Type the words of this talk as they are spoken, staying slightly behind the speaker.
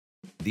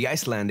The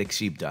Icelandic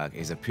Sheepdog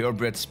is a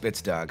purebred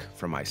spitz dog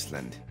from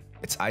Iceland.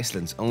 It's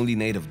Iceland's only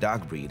native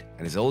dog breed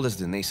and is old as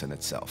the nation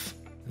itself.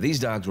 These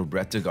dogs were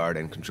bred to guard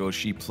and control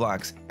sheep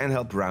flocks and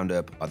help round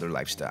up other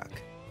livestock.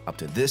 Up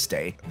to this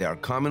day, they are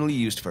commonly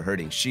used for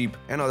herding sheep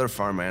and other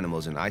farm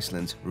animals in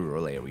Iceland's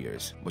rural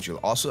areas, but you'll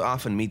also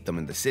often meet them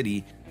in the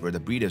city, where the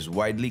breed is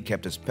widely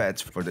kept as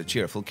pets for their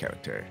cheerful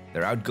character.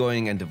 Their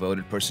outgoing and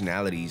devoted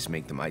personalities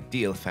make them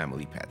ideal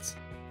family pets.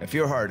 If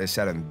your heart is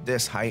set on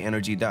this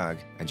high-energy dog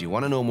and you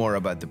want to know more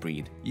about the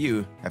breed,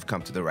 you have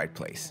come to the right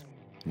place.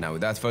 Now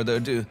without further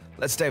ado,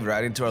 let's dive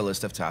right into our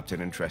list of top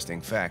 10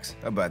 interesting facts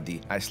about the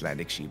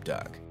Icelandic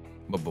Sheepdog.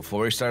 But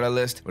before we start our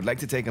list, we'd like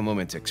to take a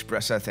moment to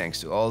express our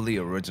thanks to all the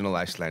original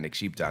Icelandic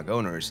Sheepdog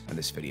owners in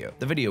this video.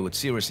 The video would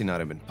seriously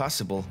not have been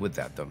possible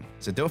without them.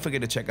 So don't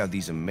forget to check out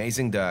these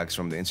amazing dogs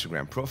from the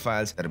Instagram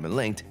profiles that have been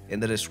linked in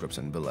the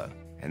description below.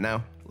 And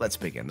now, let's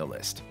begin the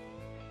list.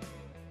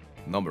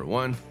 Number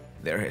 1.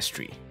 Their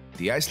history.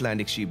 The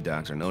Icelandic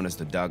Sheepdogs are known as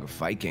the dog of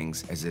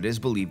Vikings, as it is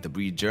believed the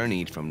breed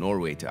journeyed from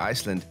Norway to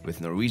Iceland with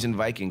Norwegian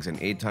Vikings in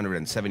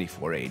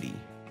 874 AD.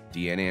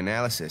 DNA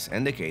analysis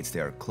indicates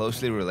they are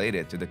closely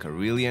related to the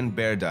Karelian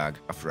bear dog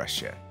of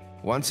Russia.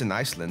 Once in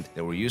Iceland,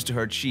 they were used to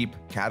herd sheep,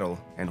 cattle,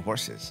 and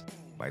horses.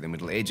 By the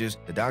Middle Ages,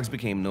 the dogs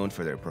became known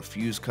for their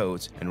profuse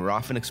coats and were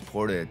often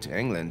exported to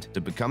England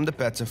to become the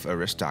pets of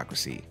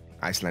aristocracy.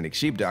 Icelandic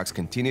sheepdogs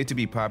continued to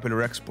be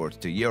popular exports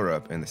to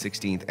Europe in the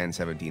 16th and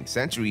 17th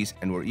centuries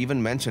and were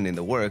even mentioned in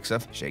the works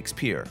of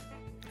Shakespeare.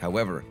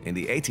 However, in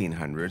the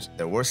 1800s,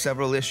 there were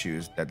several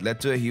issues that led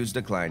to a huge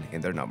decline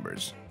in their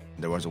numbers.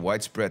 There was a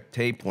widespread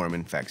tapeworm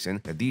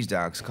infection that these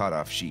dogs caught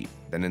off sheep.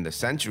 Then in the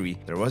century,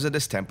 there was a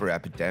distemper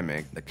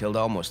epidemic that killed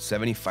almost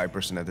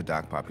 75% of the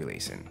dog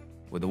population.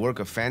 With the work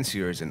of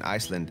fanciers in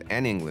Iceland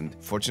and England,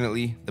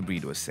 fortunately, the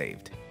breed was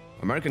saved.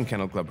 American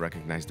Kennel Club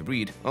recognized the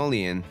breed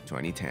only in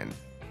 2010.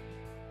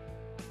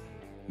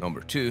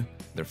 Number 2.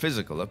 Their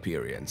physical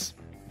appearance.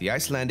 The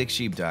Icelandic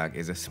Sheepdog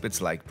is a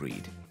spitz-like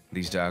breed.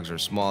 These dogs are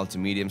small to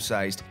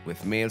medium-sized,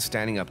 with males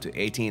standing up to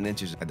 18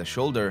 inches at the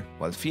shoulder,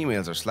 while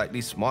females are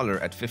slightly smaller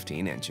at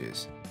 15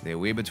 inches. They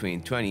weigh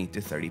between 20 to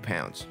 30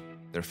 pounds.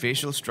 Their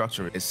facial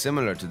structure is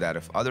similar to that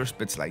of other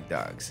spitz-like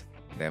dogs.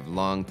 They have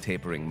long,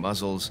 tapering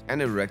muzzles and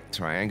erect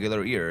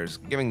triangular ears,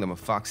 giving them a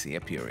foxy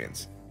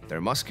appearance. Their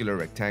muscular,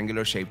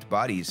 rectangular-shaped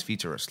bodies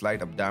feature a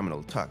slight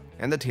abdominal tuck,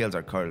 and the tails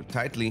are curled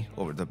tightly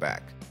over the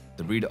back.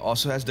 The breed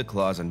also has the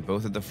claws on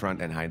both of the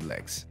front and hind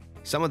legs.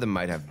 Some of them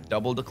might have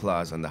double the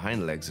claws on the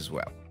hind legs as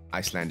well.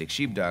 Icelandic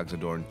sheepdogs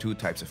adorn two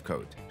types of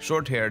coat,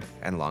 short-haired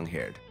and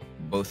long-haired.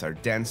 Both are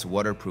dense,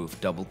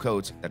 waterproof double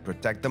coats that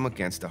protect them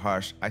against the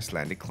harsh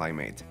Icelandic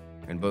climate.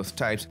 In both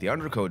types, the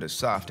undercoat is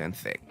soft and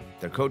thick.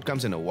 Their coat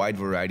comes in a wide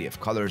variety of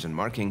colors and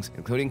markings,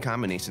 including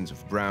combinations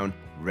of brown,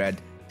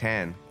 red,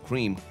 tan,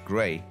 cream,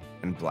 gray,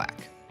 and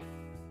black.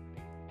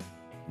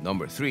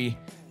 Number 3.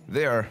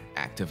 They are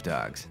active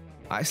dogs.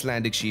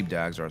 Icelandic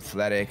sheepdogs are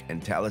athletic,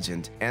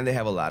 intelligent, and they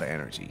have a lot of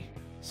energy.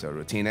 So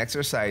routine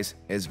exercise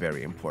is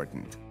very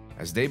important.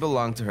 As they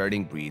belong to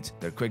herding breeds,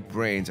 their quick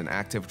brains and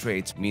active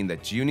traits mean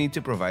that you need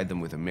to provide them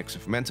with a mix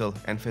of mental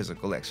and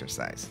physical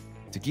exercise.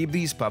 To keep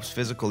these pups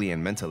physically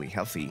and mentally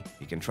healthy,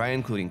 you can try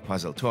including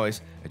puzzle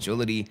toys,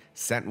 agility,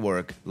 scent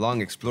work,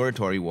 long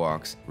exploratory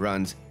walks,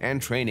 runs,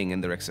 and training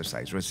in their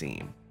exercise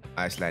regime.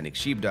 Icelandic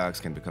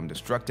sheepdogs can become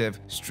destructive,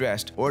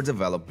 stressed, or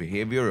develop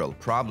behavioral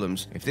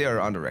problems if they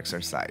are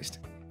under-exercised.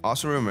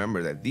 Also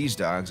remember that these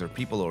dogs are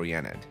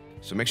people-oriented,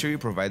 so make sure you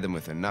provide them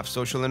with enough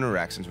social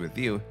interactions with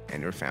you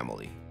and your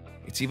family.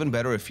 It's even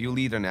better if you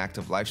lead an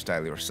active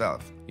lifestyle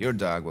yourself. Your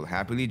dog will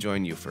happily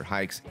join you for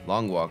hikes,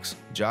 long walks,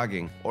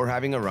 jogging, or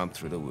having a romp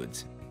through the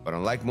woods. But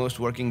unlike most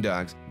working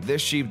dogs,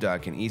 this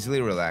sheepdog can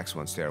easily relax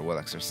once they are well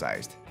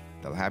exercised.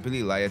 They'll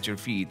happily lie at your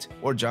feet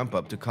or jump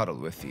up to cuddle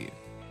with you.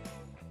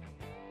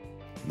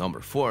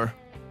 Number 4.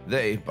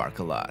 They bark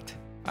a lot.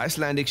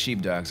 Icelandic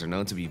sheepdogs are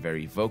known to be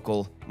very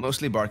vocal,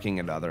 mostly barking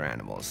at other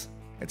animals.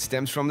 It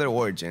stems from their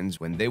origins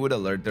when they would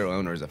alert their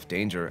owners of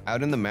danger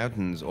out in the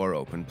mountains or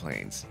open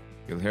plains.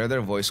 You'll hear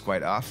their voice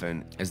quite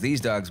often, as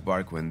these dogs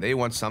bark when they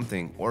want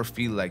something or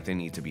feel like they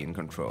need to be in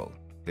control.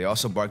 They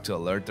also bark to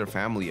alert their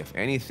family of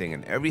anything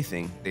and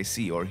everything they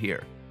see or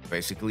hear.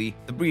 Basically,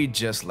 the breed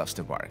just loves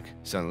to bark.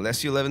 So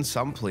unless you live in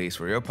some place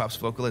where your pup's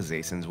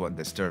vocalizations won't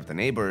disturb the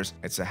neighbors,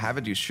 it's a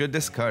habit you should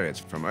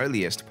discourage from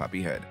earliest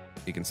puppyhood.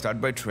 You can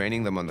start by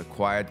training them on the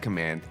quiet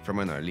command from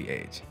an early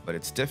age, but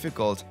it's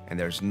difficult and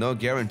there's no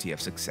guarantee of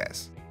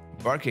success.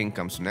 Barking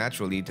comes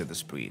naturally to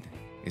this breed.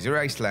 Is your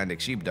Icelandic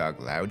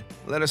sheepdog loud?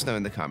 Let us know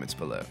in the comments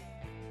below.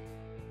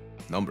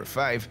 Number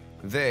 5.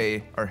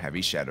 They are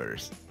heavy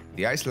shedders.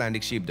 The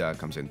Icelandic sheepdog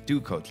comes in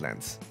two coat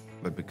lengths,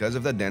 but because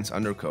of the dense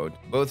undercoat,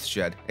 both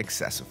shed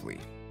excessively.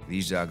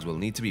 These dogs will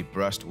need to be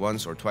brushed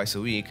once or twice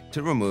a week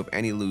to remove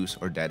any loose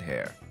or dead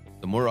hair.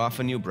 The more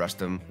often you brush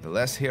them, the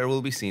less hair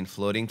will be seen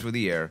floating through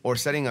the air or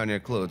setting on your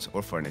clothes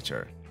or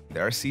furniture.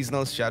 They are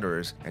seasonal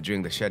shedders, and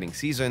during the shedding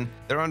season,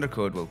 their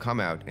undercoat will come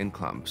out in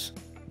clumps.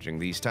 During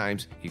these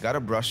times, you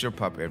gotta brush your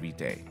pup every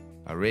day.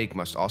 A rake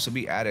must also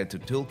be added to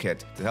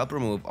toolkit to help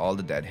remove all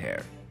the dead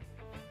hair.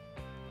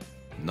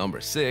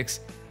 Number 6.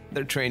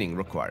 Their training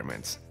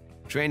requirements.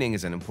 Training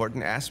is an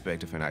important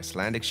aspect of an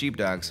Icelandic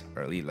sheepdog's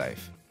early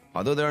life.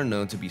 Although they are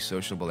known to be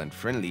sociable and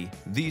friendly,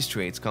 these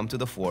traits come to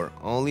the fore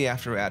only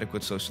after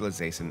adequate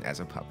socialization as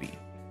a puppy.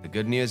 The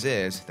good news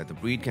is that the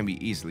breed can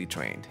be easily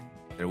trained.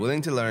 They're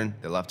willing to learn,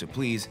 they love to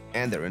please,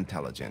 and they're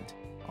intelligent.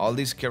 All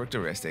these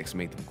characteristics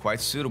make them quite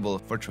suitable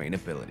for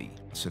trainability,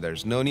 so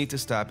there's no need to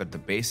stop at the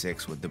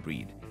basics with the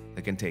breed.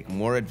 They can take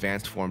more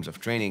advanced forms of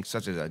training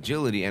such as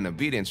agility and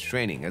obedience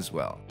training as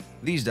well.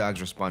 These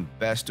dogs respond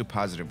best to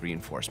positive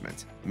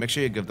reinforcement. Make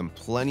sure you give them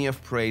plenty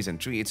of praise and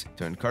treats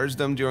to encourage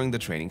them during the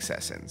training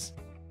sessions.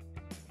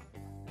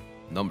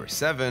 Number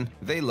 7.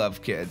 They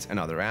love kids and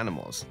other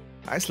animals.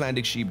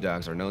 Icelandic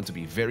sheepdogs are known to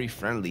be very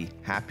friendly,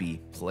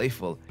 happy,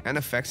 playful, and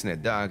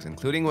affectionate dogs,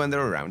 including when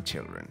they're around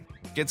children.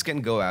 Kids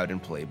can go out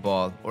and play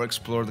ball or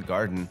explore the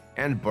garden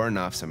and burn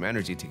off some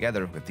energy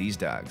together with these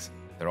dogs.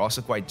 They're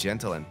also quite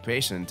gentle and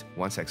patient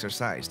once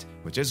exercised,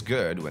 which is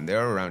good when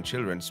they're around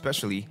children,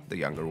 especially the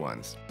younger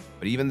ones.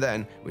 But even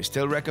then, we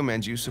still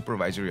recommend you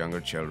supervise your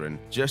younger children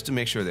just to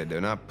make sure they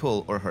do not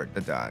pull or hurt the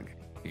dog.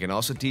 You can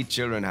also teach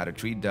children how to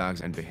treat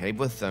dogs and behave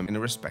with them in a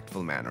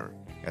respectful manner.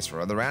 As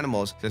for other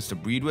animals, since the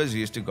breed was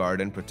used to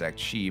guard and protect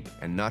sheep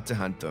and not to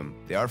hunt them,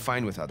 they are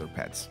fine with other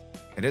pets.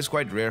 It is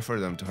quite rare for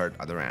them to hurt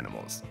other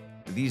animals.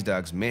 These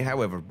dogs may,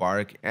 however,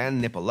 bark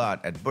and nip a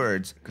lot at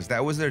birds because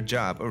that was their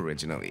job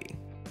originally.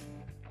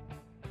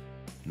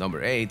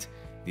 Number 8.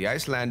 The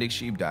Icelandic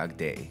Sheepdog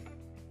Day.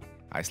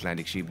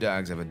 Icelandic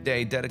sheepdogs have a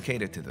day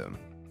dedicated to them.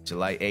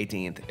 July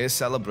 18th is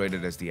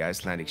celebrated as the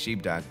Icelandic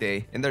Sheepdog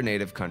Day in their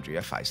native country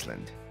of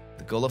Iceland.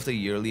 The goal of the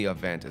yearly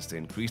event is to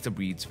increase the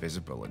breed's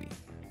visibility.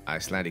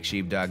 Icelandic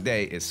Sheepdog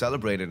Day is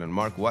celebrated on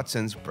Mark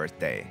Watson's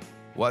birthday.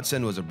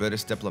 Watson was a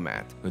British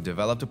diplomat who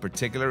developed a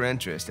particular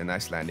interest in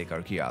Icelandic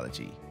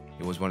archaeology.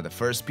 He was one of the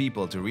first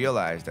people to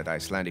realize that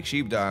Icelandic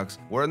sheepdogs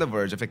were on the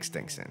verge of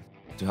extinction.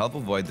 To help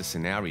avoid the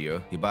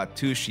scenario, he bought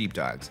 2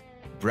 sheepdogs,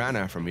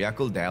 Brana from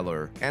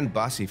Jökuldalur and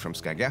Bushy from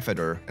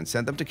Skagafjörður, and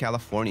sent them to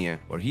California,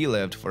 where he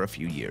lived for a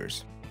few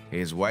years. He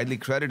is widely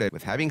credited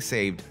with having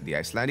saved the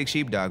Icelandic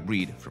sheepdog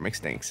breed from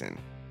extinction.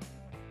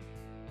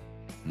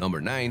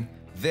 Number 9.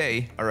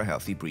 They are a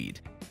healthy breed.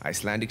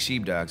 Icelandic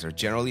sheepdogs are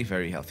generally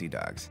very healthy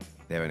dogs.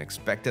 They have an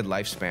expected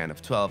lifespan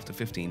of 12 to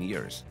 15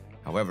 years.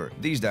 However,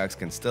 these dogs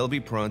can still be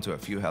prone to a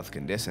few health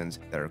conditions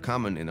that are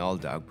common in all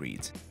dog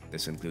breeds.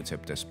 This includes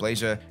hip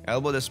dysplasia,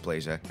 elbow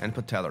dysplasia, and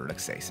patellar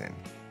luxation.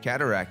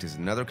 Cataract is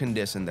another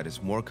condition that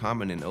is more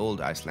common in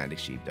old Icelandic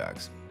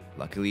sheepdogs.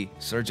 Luckily,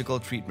 surgical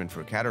treatment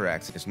for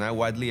cataracts is now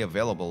widely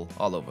available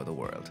all over the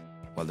world.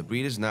 While the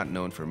breed is not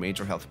known for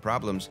major health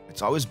problems,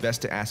 it's always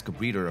best to ask a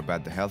breeder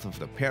about the health of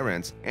the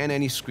parents and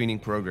any screening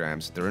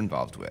programs they're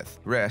involved with.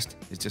 Rest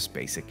is just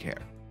basic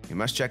care. You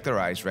must check their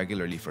eyes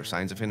regularly for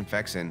signs of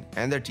infection,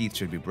 and their teeth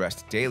should be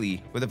brushed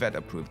daily with a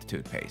vet-approved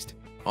toothpaste.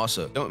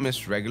 Also, don't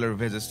miss regular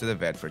visits to the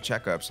vet for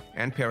checkups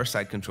and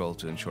parasite control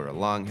to ensure a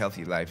long,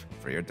 healthy life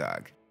for your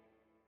dog.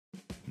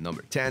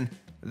 Number 10.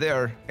 They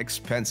are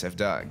expensive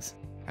dogs.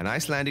 An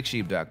Icelandic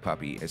sheepdog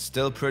puppy is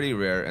still pretty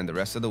rare in the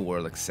rest of the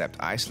world except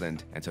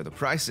Iceland, and so the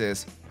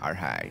prices are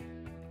high.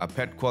 A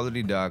pet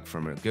quality dog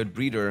from a good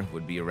breeder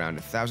would be around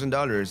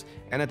 $1,000,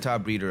 and a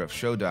top breeder of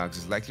show dogs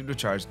is likely to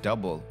charge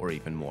double or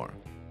even more.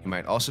 You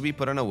might also be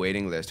put on a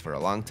waiting list for a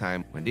long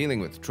time when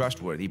dealing with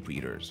trustworthy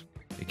breeders.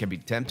 It can be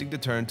tempting to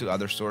turn to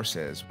other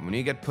sources when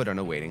you get put on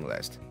a waiting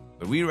list,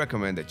 but we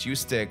recommend that you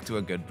stick to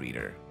a good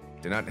breeder.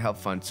 Do not help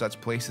fund such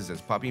places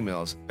as puppy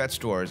mills, pet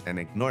stores, and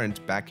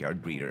ignorant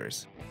backyard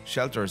breeders.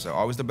 Shelters are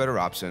always the better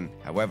option.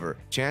 However,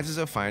 chances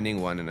of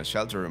finding one in a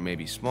shelter may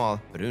be small,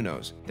 but who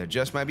knows, there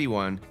just might be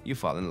one you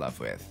fall in love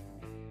with.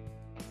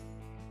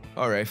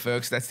 Alright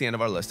folks, that's the end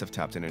of our list of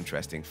top 10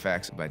 interesting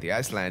facts about the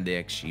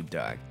Icelandic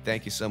Sheepdog.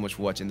 Thank you so much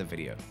for watching the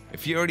video.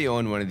 If you already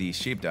own one of these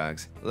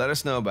sheepdogs, let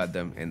us know about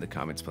them in the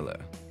comments below.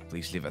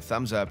 Please leave a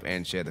thumbs up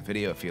and share the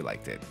video if you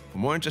liked it. For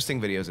more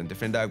interesting videos on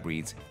different dog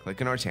breeds, click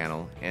on our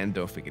channel and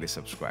don't forget to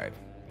subscribe.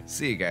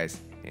 See you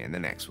guys in the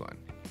next one.